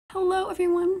Hello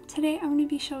everyone! Today I'm going to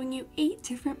be showing you 8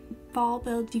 different ball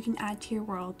builds you can add to your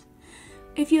world.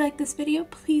 If you like this video,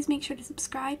 please make sure to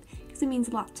subscribe because it means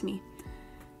a lot to me.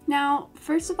 Now,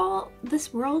 first of all,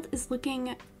 this world is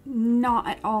looking not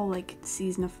at all like the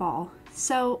season of fall,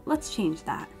 so let's change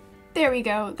that. There we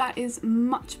go, that is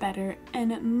much better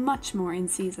and much more in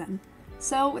season.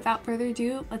 So without further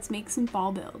ado, let's make some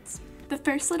ball builds. The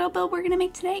first little build we're going to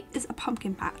make today is a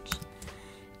pumpkin patch.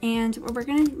 And what we're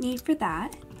going to need for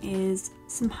that is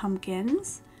some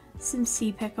pumpkins, some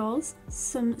sea pickles,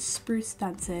 some spruce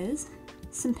fences,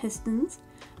 some pistons,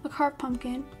 a carved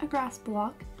pumpkin, a grass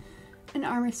block, an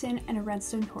armison, and a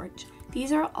redstone torch.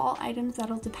 These are all items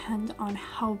that'll depend on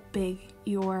how big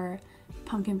your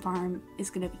pumpkin farm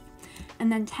is going to be.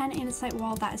 And then 10 andesite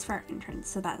wall, that is for our entrance,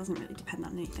 so that doesn't really depend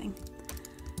on anything.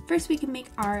 First we can make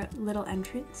our little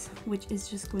entrance, which is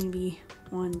just going to be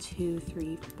 1, 2,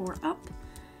 3, 4 up.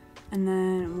 And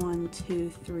then 1, 2,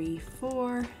 3,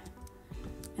 4,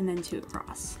 and then 2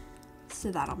 across.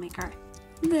 So that'll make our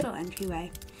little entryway.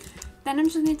 Then I'm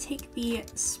just going to take the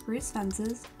spruce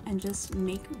fences and just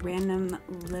make random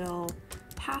little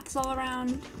paths all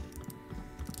around.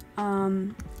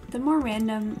 The more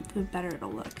random, the better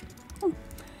it'll look. Oh.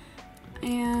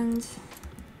 And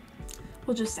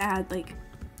we'll just add like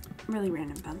really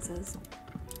random fences.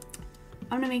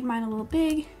 I'm going to make mine a little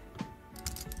big.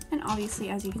 And obviously,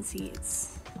 as you can see,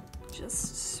 it's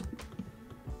just,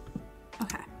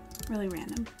 okay, really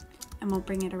random. And we'll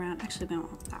bring it around, actually we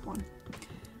don't want that one.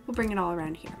 We'll bring it all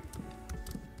around here.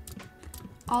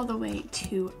 All the way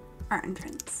to our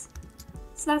entrance.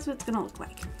 So that's what it's gonna look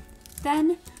like.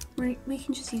 Then we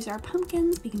can just use our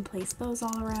pumpkins. We can place those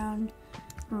all around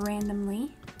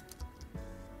randomly.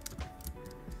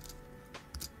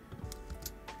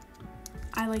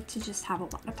 I like to just have a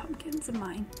lot of pumpkins in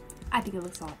mine. I think it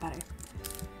looks a lot better.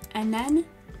 And then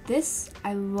this,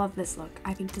 I love this look.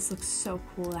 I think this looks so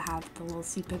cool to have the little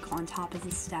sea pickle on top as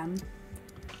a stem.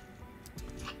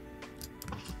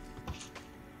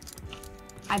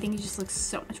 I think it just looks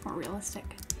so much more realistic.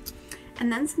 And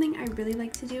then something I really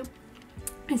like to do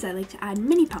is I like to add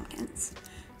mini pumpkins.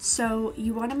 So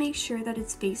you want to make sure that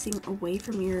it's facing away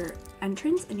from your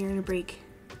entrance, and you're going to break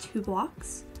 2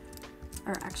 blocks.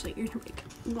 Or actually, you're going to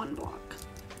break 1 block.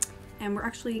 And we're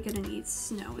actually gonna need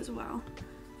snow as well.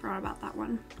 Forgot about that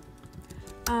one.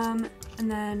 And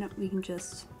then we can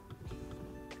just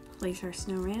place our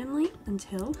snow randomly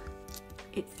until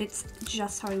it fits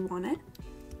just how we want it.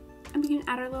 And we can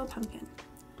add our little pumpkin.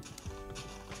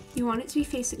 You want it to be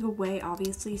facing away,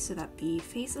 obviously, so that the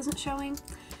face isn't showing.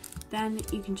 Then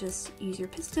you can just use your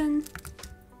piston,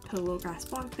 put a little grass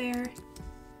block there,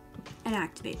 and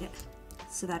activate it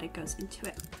so that it goes into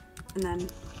it. And then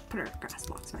put our grass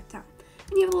blocks back down.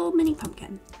 And you have a little mini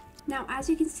pumpkin. Now, as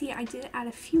you can see, I did add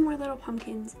a few more little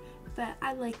pumpkins, but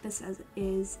I like this as it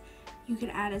is. You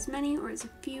could add as many or as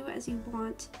few as you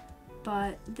want,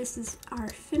 but this is our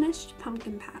finished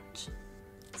pumpkin patch.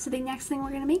 So the next thing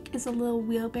we're gonna make is a little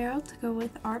wheelbarrow to go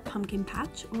with our pumpkin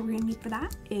patch. What we're gonna need for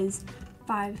that is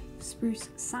 5 spruce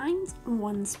signs,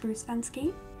 1 spruce fence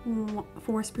gate,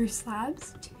 4 spruce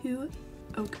slabs, 2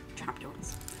 oak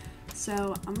trapdoors.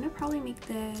 So I'm gonna probably make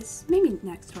this maybe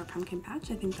next to our pumpkin patch.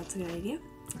 I think that's a good idea.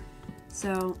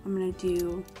 So I'm gonna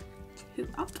do 2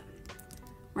 up.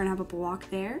 We're gonna have a block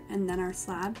there and then our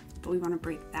slab, but we wanna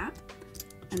break that.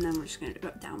 And then we're just gonna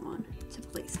go down 1 to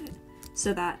place it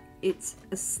so that it's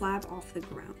a slab off the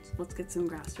ground. So let's get some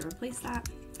grass to replace that.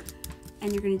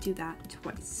 And you're gonna do that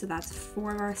twice. So that's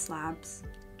 4 of our slabs,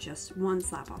 just 1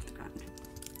 slab off the ground.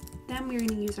 Then we're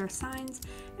gonna use our signs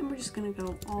and we're just gonna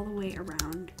go all the way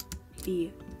around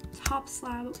the top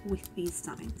slab with these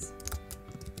signs,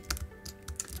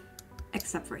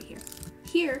 except for right here.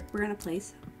 Here we're gonna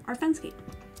place our fence gate,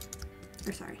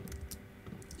 or sorry,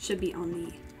 should be on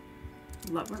the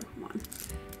lower one.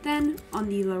 Then on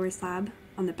the lower slab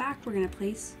on the back, we're gonna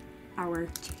place our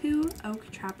 2 oak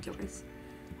trapdoors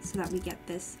so that we get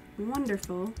this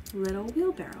wonderful little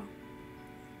wheelbarrow.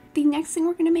 The next thing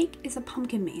we're gonna make is a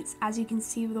pumpkin maze. As you can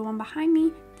see with the one behind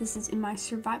me, this is in my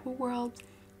survival world.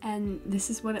 And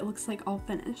this is what it looks like all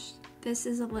finished. This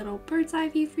is a little bird's eye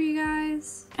view for you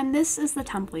guys. And this is the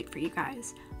template for you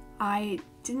guys. I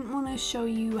didn't want to show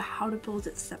you how to build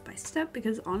it step by step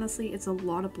because honestly it's a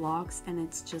lot of blocks and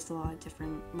it's just a lot of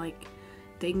different like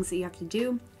things that you have to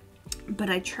do.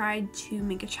 But I tried to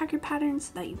make a checker pattern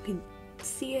so that you could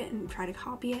see it and try to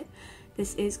copy it.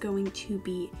 This is going to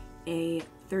be a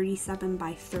 37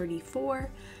 by 34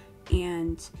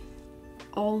 and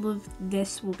all of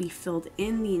this will be filled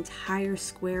in. The entire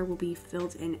square will be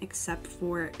filled in except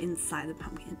for inside the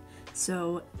pumpkin.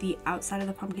 So the outside of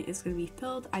the pumpkin is going to be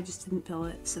filled. I just didn't fill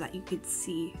it so that you could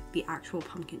see the actual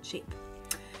pumpkin shape.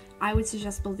 I would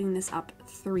suggest building this up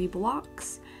 3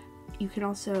 blocks. You can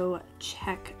also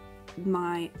check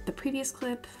the previous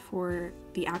clip for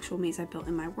the actual maze I built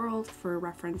in my world for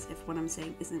reference if what I'm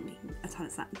saying isn't making a ton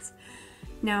of sense.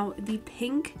 Now the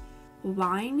pink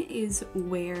line is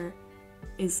where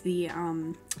is the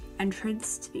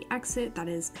entrance to the exit. That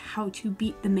is how to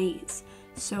beat the maze.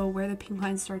 So where the pink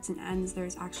line starts and ends,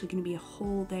 there's actually going to be a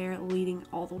hole there leading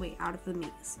all the way out of the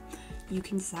maze. You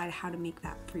can decide how to make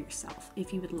that for yourself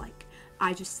if you would like.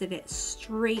 I just did it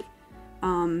straight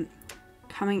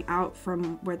coming out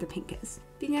from where the pink is.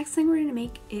 The next thing we're going to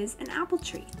make is an apple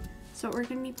tree. So what we're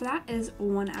going to need for that is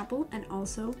 1 apple and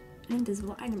also an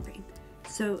invisible item frame.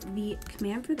 So the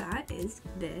command for that is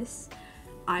this.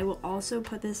 I will also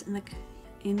put this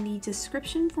in the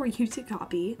description for you to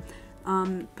copy,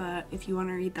 but if you want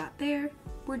to read that there,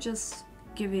 we're just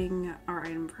giving our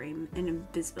item frame an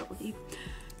invisibility.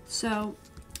 So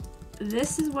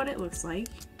this is what it looks like.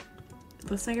 It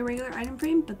looks like a regular item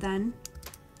frame, but then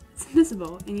it's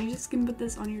invisible, and you just can put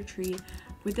this on your tree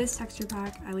with this texture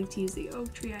pack. I like to use the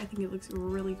oak tree. I think it looks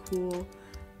really cool.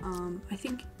 I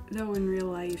think though in real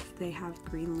life they have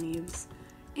green leaves.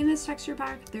 In this texture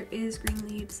pack there is green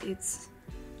leaves. It's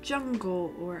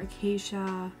jungle or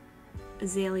acacia,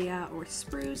 azalea, or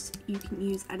spruce. You can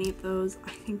use any of those.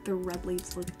 I think the red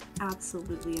leaves look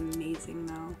absolutely amazing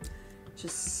though.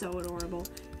 Just so adorable.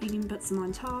 You can put some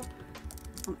on top,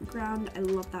 on the ground. I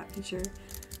love that feature.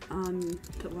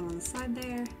 Put one on the side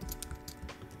there.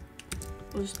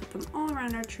 We'll just put them all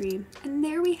around our tree. And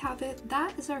there we have it.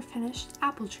 That is our finished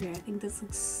apple tree. I think this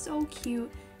looks so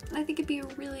cute. And I think it'd be a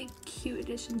really cute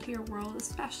addition to your world,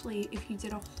 especially if you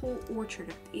did a whole orchard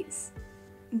of these.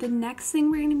 The next thing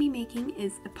we're going to be making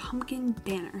is a pumpkin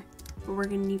banner. What we're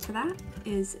going to need for that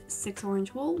is 6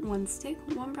 orange wool, 1 stick,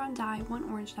 1 brown dye, 1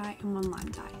 orange dye, and 1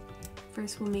 lime dye.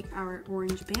 First we'll make our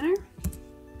orange banner,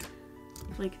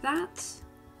 like that.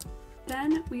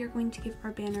 Then we are going to give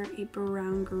our banner a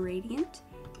brown gradient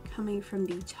coming from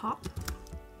the top,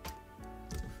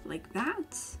 like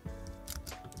that.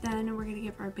 Then we're going to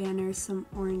give our banner some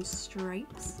orange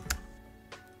stripes,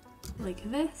 like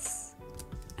this.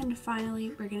 And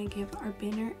finally, we're going to give our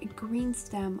banner a green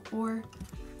stem or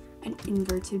an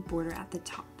inverted border at the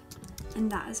top.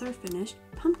 And that is our finished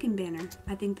pumpkin banner.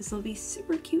 I think this will be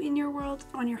super cute in your world,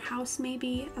 on your house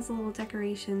maybe, as a little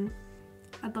decoration.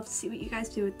 I'd love to see what you guys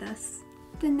do with this.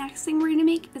 The next thing we're going to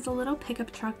make is a little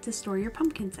pickup truck to store your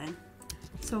pumpkins in.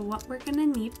 So what we're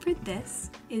going to need for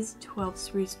this is 12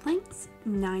 spruce planks,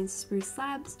 9 spruce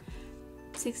slabs,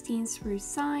 16 spruce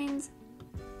signs,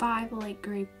 5 light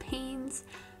gray panes,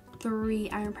 3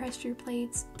 iron pressure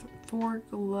plates, 4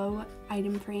 glow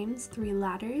item frames, 3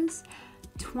 ladders,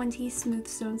 20 smooth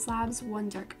stone slabs, 1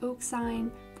 dark oak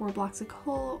sign, 4 blocks of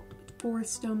coal, 4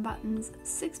 stone buttons,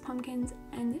 6 pumpkins,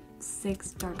 and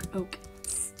 6 dark oak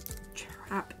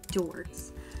trap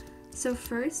doors. So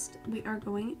first we are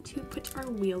going to put our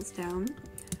wheels down.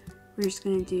 We're just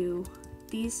going to do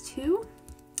these 2.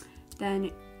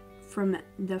 Then from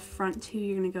the front 2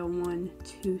 you're going to go 1,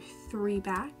 2, 3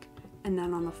 back, and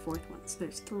then on the 4th one. So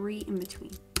there's 3 in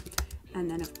between. And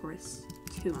then of course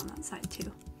 2 on that side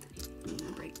too. I'm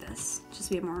going to break this just so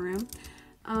we have more room.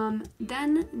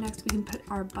 Then next we can put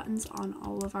our buttons on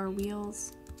all of our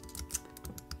wheels,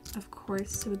 of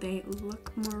course, so they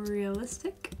look more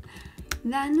realistic.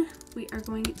 Then we are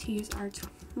going to use our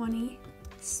 20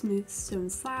 smooth stone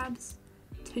slabs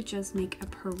to just make a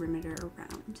perimeter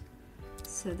around.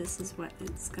 So this is what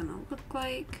it's gonna look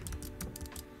like.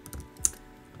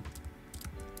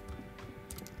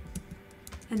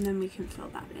 And then we can fill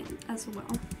that in as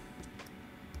well.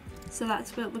 So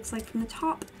that's what it looks like from the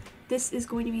top. This is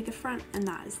going to be the front and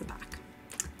that is the back.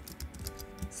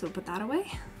 So put that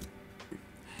away.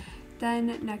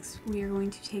 Then next we are going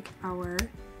to take our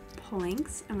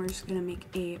planks and we're just going to make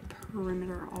a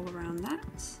perimeter all around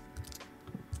that.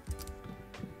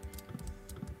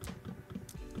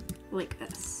 Like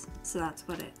this. So that's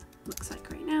what it looks like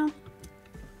right now.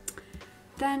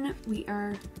 Then we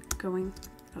are going,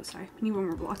 oh sorry, we need one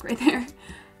more block right there.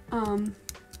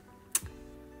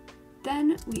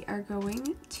 Then we are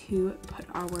going to put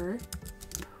our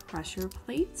pressure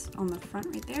plates on the front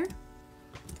right there.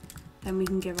 Then we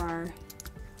can give our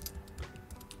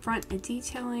front a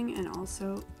detailing and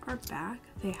also our back.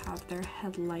 They have their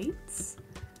headlights.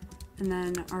 And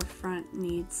then our front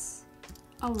needs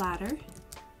a ladder.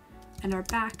 And our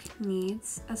back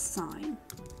needs a sign.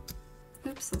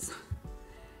 Oops.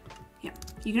 Yeah,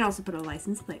 you can also put a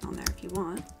license plate on there if you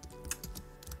want.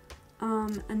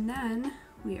 And then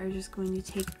we are just going to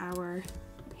take our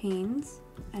panes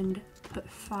and put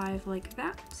 5 like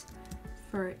that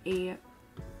for a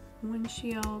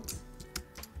windshield,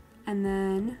 and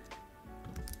then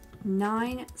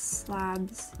 9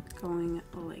 slabs going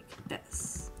like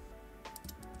this.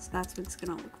 So that's what it's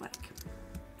gonna look like.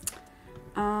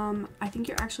 I think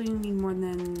you're actually gonna need more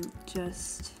than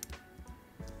just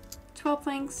 12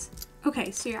 planks.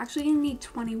 Okay, so you're actually gonna need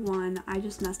 21. I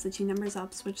just messed the 2 numbers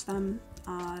up, switched them.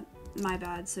 My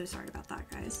bad, so sorry about that,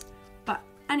 guys. But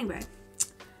anyway,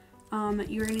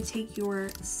 you're gonna take your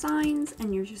signs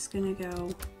and you're just gonna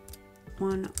go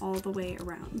one all the way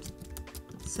around.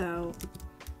 So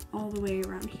all the way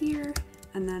around here,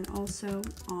 and then also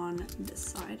on this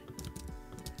side.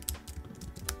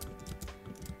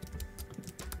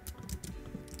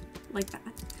 Like that.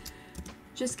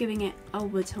 Just giving it a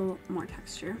little more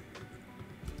texture.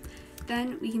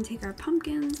 Then we can take our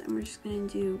pumpkins and we're just gonna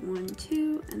do 1,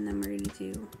 2, and then we're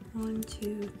gonna do 1,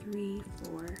 2, 3,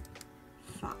 4,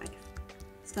 5.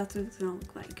 So that's what it's gonna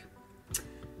look like.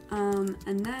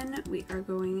 And then we are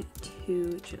going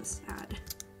to just add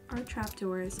our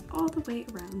trapdoors all the way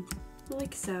around,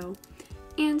 like so.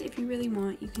 And if you really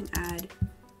want, you can add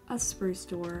a spruce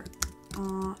door.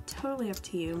 Totally up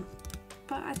to you,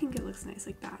 but I think it looks nice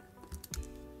like that.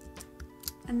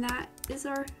 And that is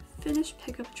our finished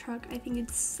pickup truck. I think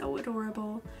it's so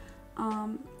adorable.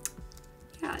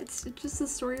 Yeah, it's just to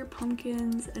store your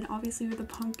pumpkins, and obviously with the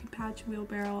pumpkin patch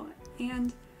wheelbarrow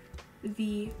and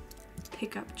the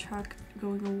pickup truck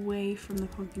going away from the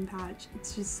pumpkin patch,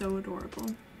 it's just so adorable.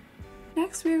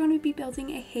 Next, we're going to be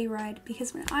building a hayride,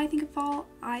 because when I think of fall,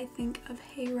 I think of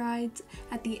hayrides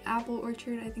at the apple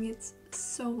orchard. I think it's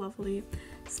so lovely.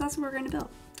 So that's what we're going to build.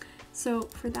 So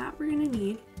for that, we're going to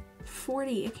need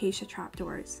 40 acacia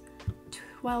trapdoors,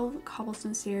 12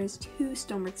 cobblestone stairs, 2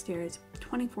 stonework stairs,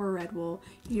 24 red wool.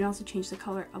 You can also change the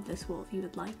color of this wool if you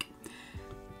would like.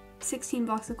 16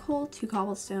 blocks of coal, 2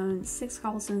 cobblestone, 6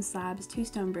 cobblestone slabs, 2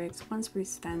 stone bricks, 1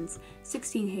 spruce fence,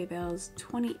 16 hay bales,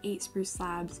 28 spruce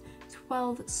slabs,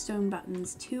 12 stone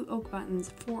buttons, 2 oak buttons,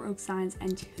 4 oak signs,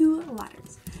 and 2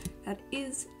 ladders. That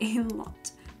is a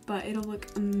lot, but it'll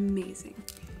look amazing.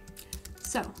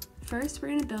 So first we're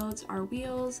going to build our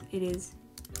wheels. It is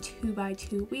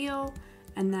 2x2 wheel,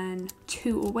 and then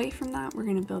 2 away from that we're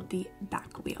going to build the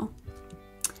back wheel.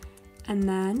 And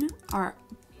then our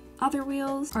other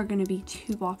wheels are going to be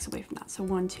 2 blocks away from that. So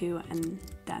 1, 2, and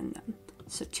then them.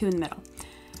 So 2 in the middle.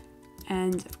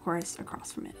 And of course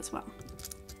across from it as well.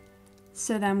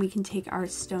 So then we can take our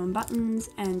stone buttons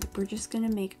and we're just going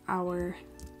to make our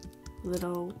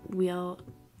little wheel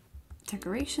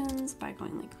decorations by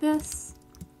going like this.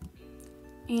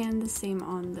 And the same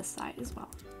on this side as well.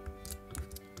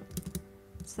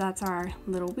 So that's our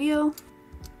little wheel.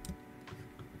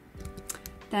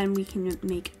 Then we can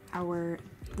make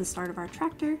the start of our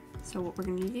tractor. So what we're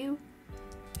going to do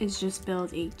is just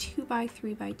build a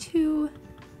 2x3x2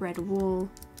 red wool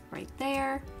right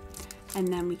there, and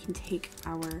then we can take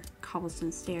our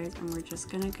cobblestone stairs and we're just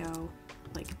going to go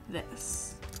like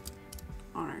this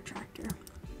on our tractor.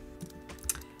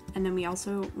 And then we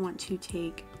also want to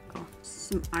take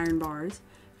some iron bars,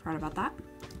 forgot about that,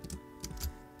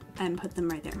 and put them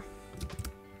right there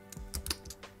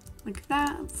like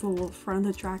that. It's the little front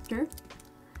of the tractor.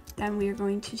 Then we are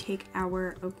going to take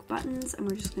our oak buttons and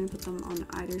we're just going to put them on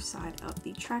either side of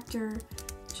the tractor,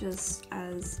 just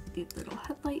as the little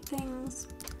headlight things.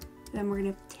 Then we're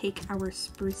going to take our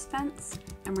spruce fence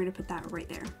and we're going to put that right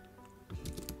there,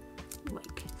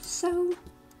 like so.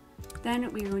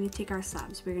 Then we are going to take our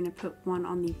slabs. We're going to put one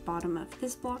on the bottom of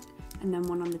this block and then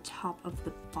one on the top of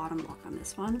the bottom block on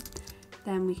this one.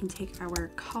 Then we can take our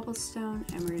cobblestone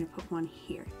and we're going to put one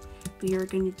here. We are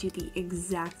going to do the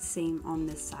exact same on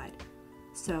this side.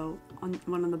 So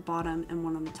one on the bottom and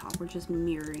one on the top. We're just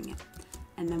mirroring it.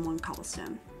 And then 1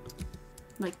 cobblestone,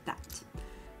 like that.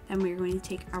 Then we're going to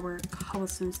take our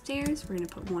cobblestone stairs. We're going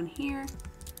to put one here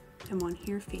and one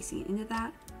here facing into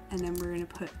that. And then we're going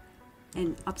to put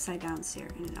an upside down stair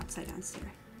and an upside down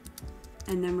stair.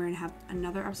 And then we're going to have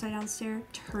another upside down stair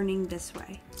turning this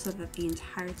way so that the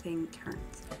entire thing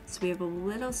turns. So we have a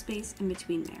little space in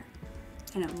between there.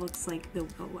 And it looks like they'll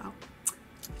go well,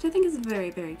 which I think is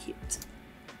very, very cute.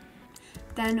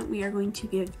 Then we are going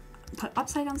to put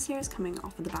upside down stairs coming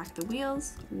off of the back of the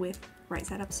wheels with right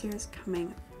side upstairs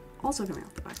also coming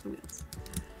off the back of the wheels.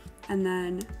 And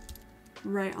then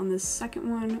right on the second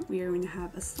one, we are going to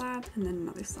have a slab and then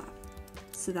another slab.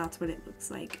 So that's what it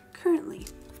looks like currently.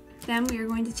 Then we are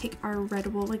going to take our red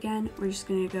wool again. We're just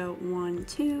going to go 1,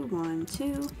 2, 1,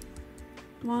 2,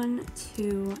 1,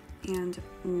 2, and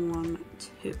 1,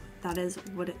 2. That is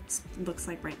what it looks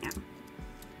like right now.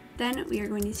 Then we are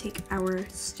going to take our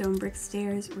stone brick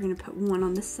stairs. We're going to put one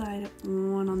on this side,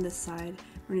 one on this side.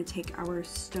 We're going to take our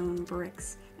stone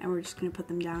bricks and we're just going to put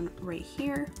them down right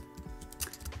here.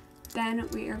 Then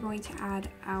we are going to add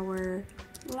our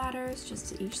ladders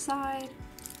just to each side,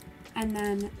 and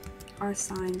then our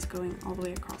signs going all the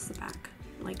way across the back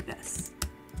like this,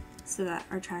 so that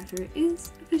our tractor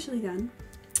is officially done.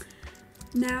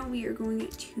 Now we are going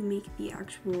to make the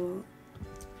actual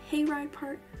hayride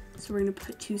part. So we're going to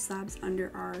put 2 slabs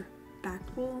under our back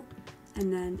wall,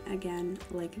 and then again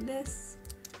like this,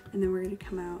 and then we're going to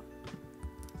come out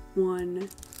 1,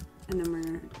 and then we're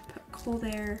going to put coal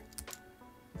there.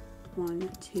 1,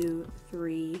 2,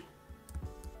 3,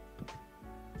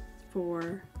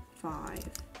 4, 5.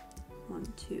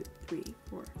 1, 2, 3,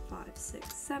 4, 5,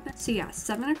 6, 7. So yeah,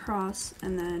 7 across,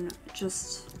 and then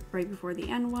just right before the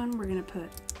end one, we're gonna put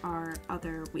our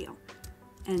other wheel.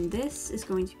 And this is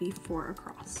going to be 4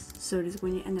 across. So it is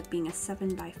going to end up being a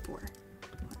 7 by 4.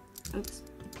 Oops.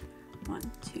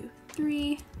 1, 2,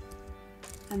 3.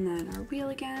 And then our wheel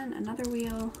again, another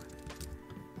wheel.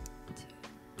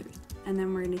 2, 3. And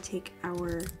then we're gonna take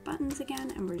our buttons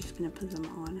again, and we're just gonna put them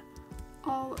on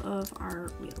all of our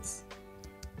wheels.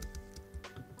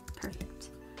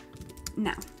 Perfect.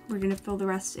 Now, we're gonna fill the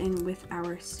rest in with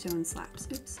our stone slabs.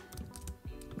 Oops.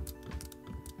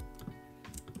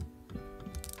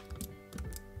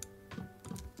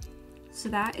 So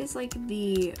that is like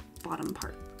the bottom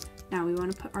part. Now we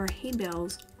want to put our hay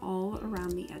bales all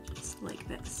around the edges like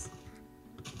this.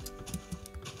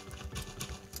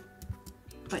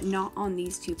 But not on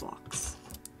these 2 blocks.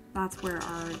 That's where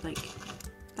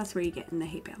that's where you get in the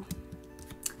hay bale.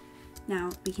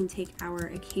 Now we can take our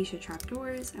acacia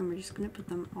trapdoors and we're just going to put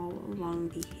them all along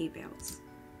the hay bales.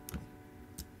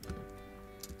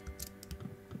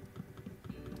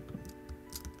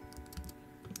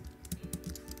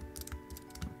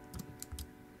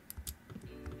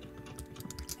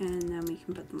 And then we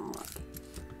can put them all up.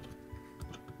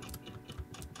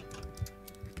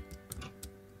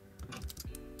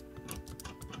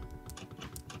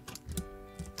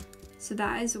 So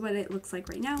that is what it looks like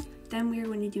right now. Then we are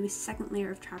going to do a second layer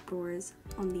of trapdoors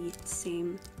on the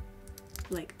same,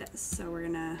 like this. So we're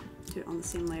gonna do it on the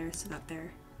same layer so that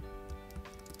they're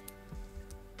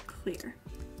clear.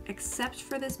 Except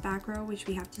for this back row, which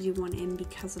we have to do one in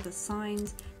because of the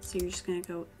signs. So you're just gonna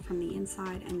go from the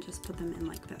inside and just put them in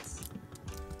like this.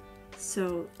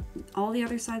 So all the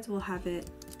other sides will have it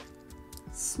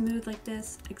smooth like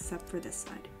this, except for this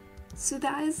side. So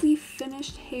that is the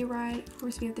finished hayride. Of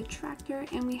course, we have the tractor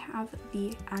and we have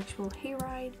the actual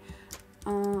hayride.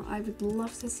 I would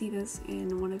love to see this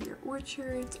in one of your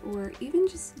orchards, or even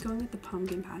just going with the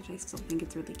pumpkin patch. I still think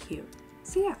it's really cute.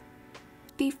 So yeah.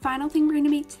 The final thing we're going to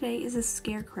make today is a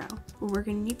scarecrow. What we're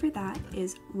going to need for that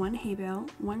is 1 hay bale,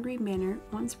 1 green banner,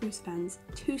 1 spruce fence,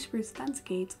 2 spruce fence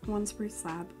gates, 1 spruce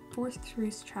slab, 4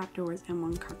 spruce trapdoors, and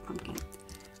 1 carved pumpkin.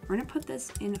 We're going to put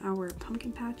this in our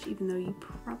pumpkin patch, even though you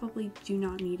probably do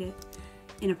not need it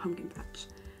in a pumpkin patch.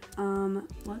 I'm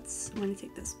going to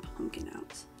take this pumpkin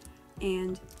out,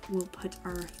 and we'll put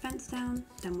our fence down,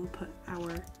 then we'll put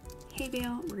our hay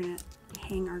bale. We're going to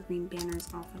hang our green banners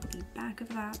off of the back of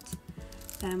that.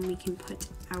 Then we can put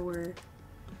our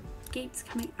gates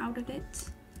coming out of it,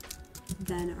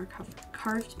 then our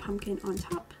carved pumpkin on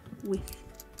top with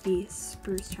the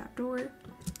spruce trapdoor,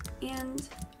 and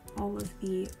all of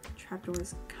the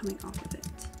trapdoors coming off of it.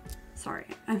 Sorry,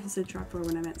 I said trapdoor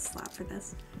when I meant slab for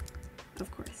this,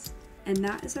 of course. And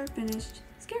that is our finished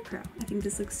scarecrow. I think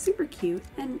this looks super cute,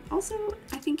 and also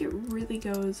I think it really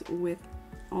goes with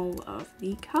all of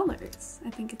the colors. I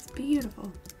think it's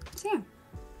beautiful. So yeah.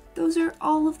 Those are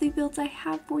all of the builds I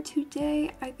have for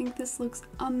today. I think this looks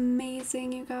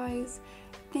amazing, you guys.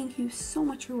 Thank you so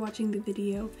much for watching the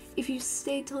video. If you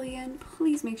stayed till the end,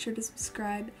 please make sure to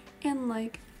subscribe and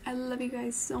like. I love you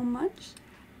guys so much.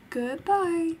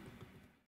 Goodbye.